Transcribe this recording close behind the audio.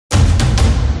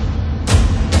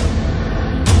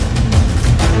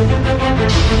Hey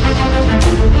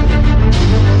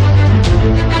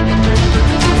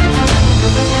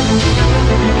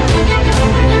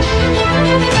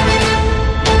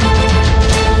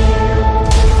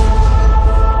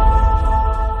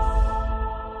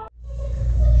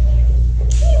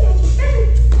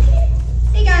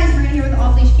guys, we're here with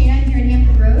Off-Leash Canine here in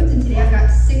Hampton Roads, and today I've got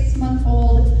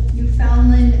 6-month-old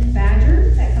Newfoundland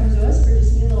Badger that comes to us for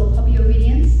just a little puppy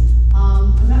obedience.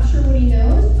 I'm not sure what he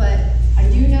knows, but I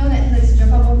do know that he likes to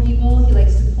jump up on people, he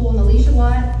likes to pull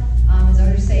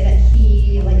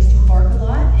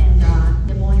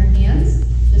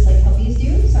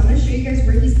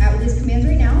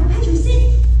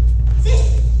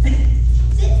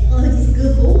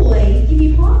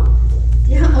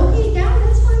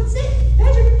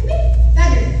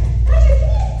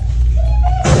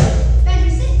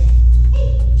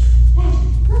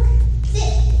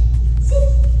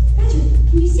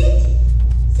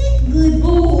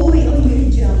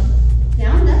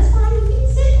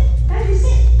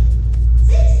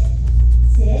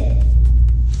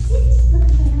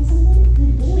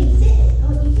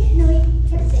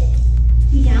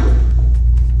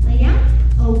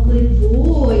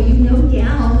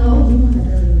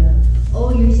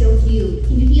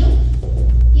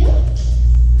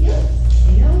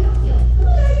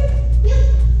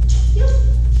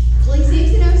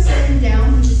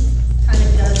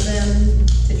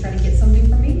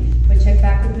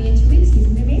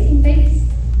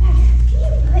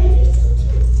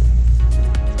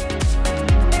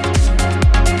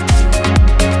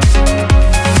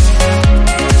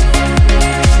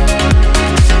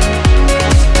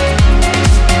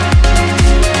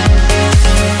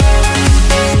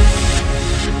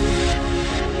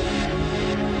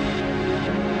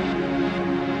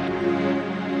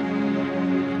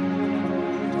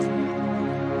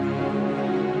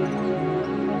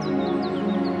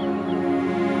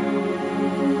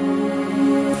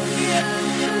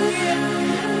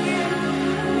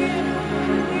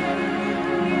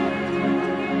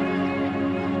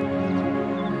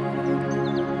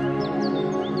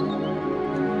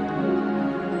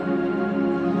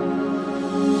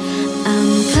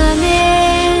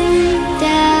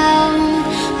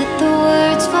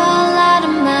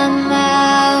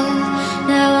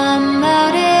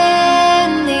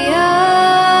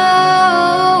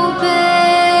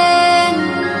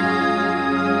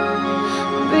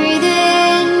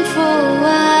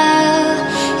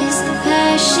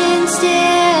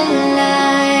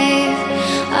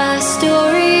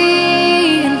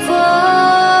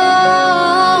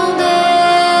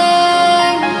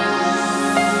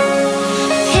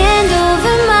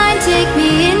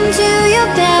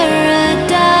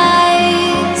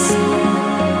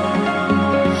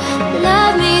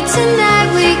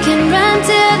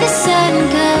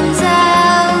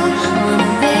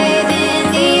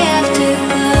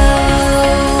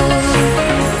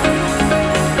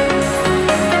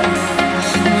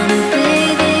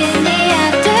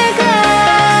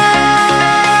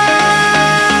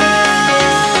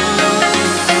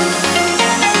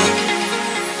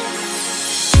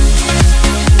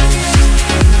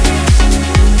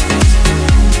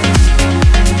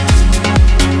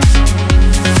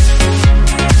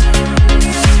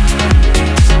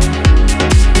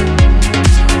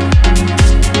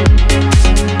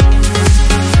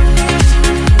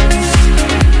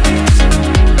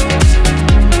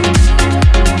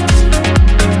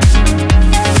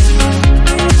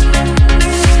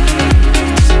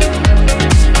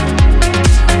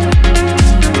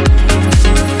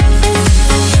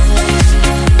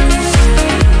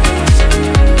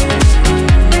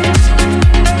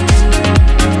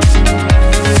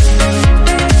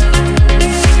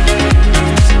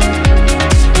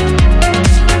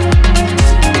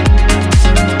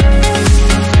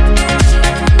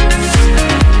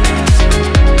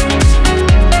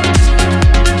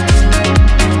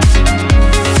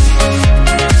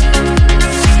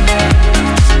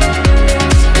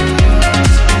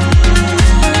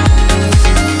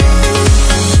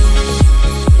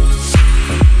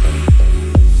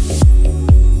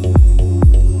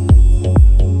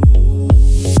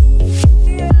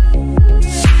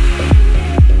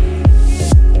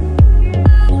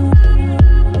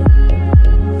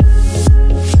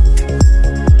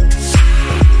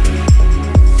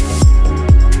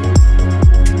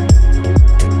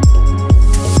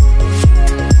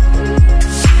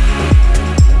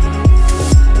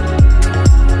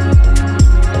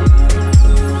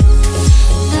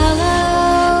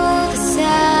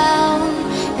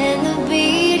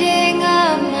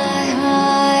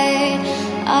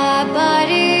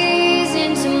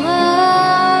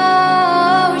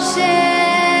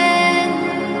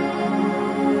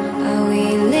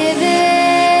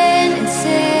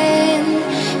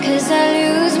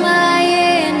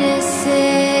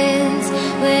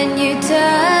you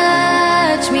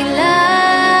touch me like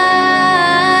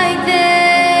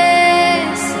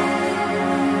this.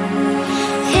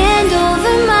 Hand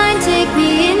over mine, take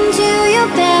me into your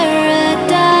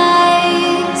paradise.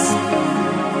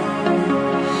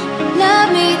 Love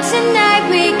me tonight,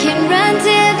 we can run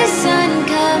till the sun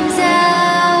comes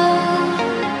out.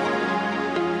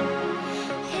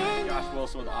 Josh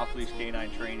Wilson with Off-Leash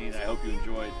Canine Training. I hope you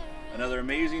enjoyed another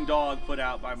amazing dog put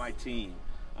out by my team.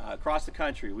 Across the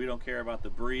country, we don't care about the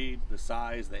breed, the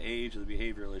size, the age, or the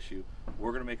behavioral issue.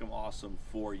 We're going to make them awesome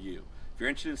for you. If you're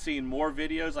interested in seeing more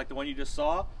videos like the one you just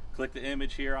saw, click the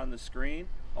image here on the screen.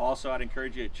 Also, I'd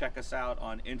encourage you to check us out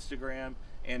on Instagram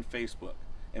and Facebook.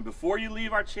 And before you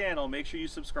leave our channel, make sure you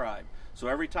subscribe. So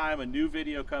every time a new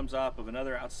video comes up of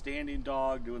another outstanding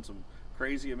dog doing some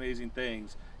crazy, amazing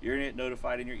things, you're going to get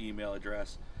notified in your email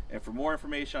address. And for more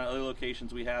information on other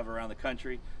locations we have around the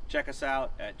country, check us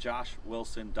out at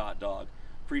joshwilson.dog.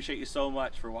 Appreciate you so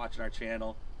much for watching our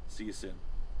channel. See you soon.